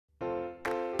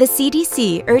The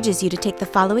CDC urges you to take the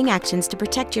following actions to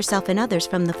protect yourself and others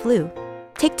from the flu.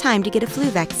 Take time to get a flu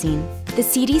vaccine. The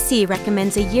CDC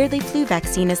recommends a yearly flu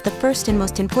vaccine as the first and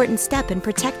most important step in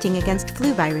protecting against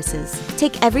flu viruses.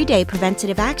 Take everyday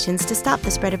preventative actions to stop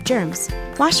the spread of germs.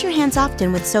 Wash your hands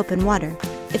often with soap and water.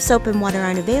 If soap and water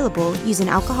aren't available, use an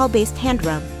alcohol-based hand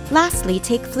rub. Lastly,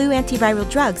 take flu antiviral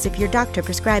drugs if your doctor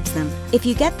prescribes them. If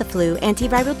you get the flu,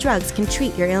 antiviral drugs can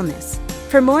treat your illness.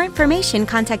 For more information,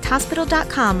 contact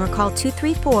hospital.com or call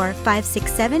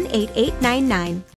 234-567-8899.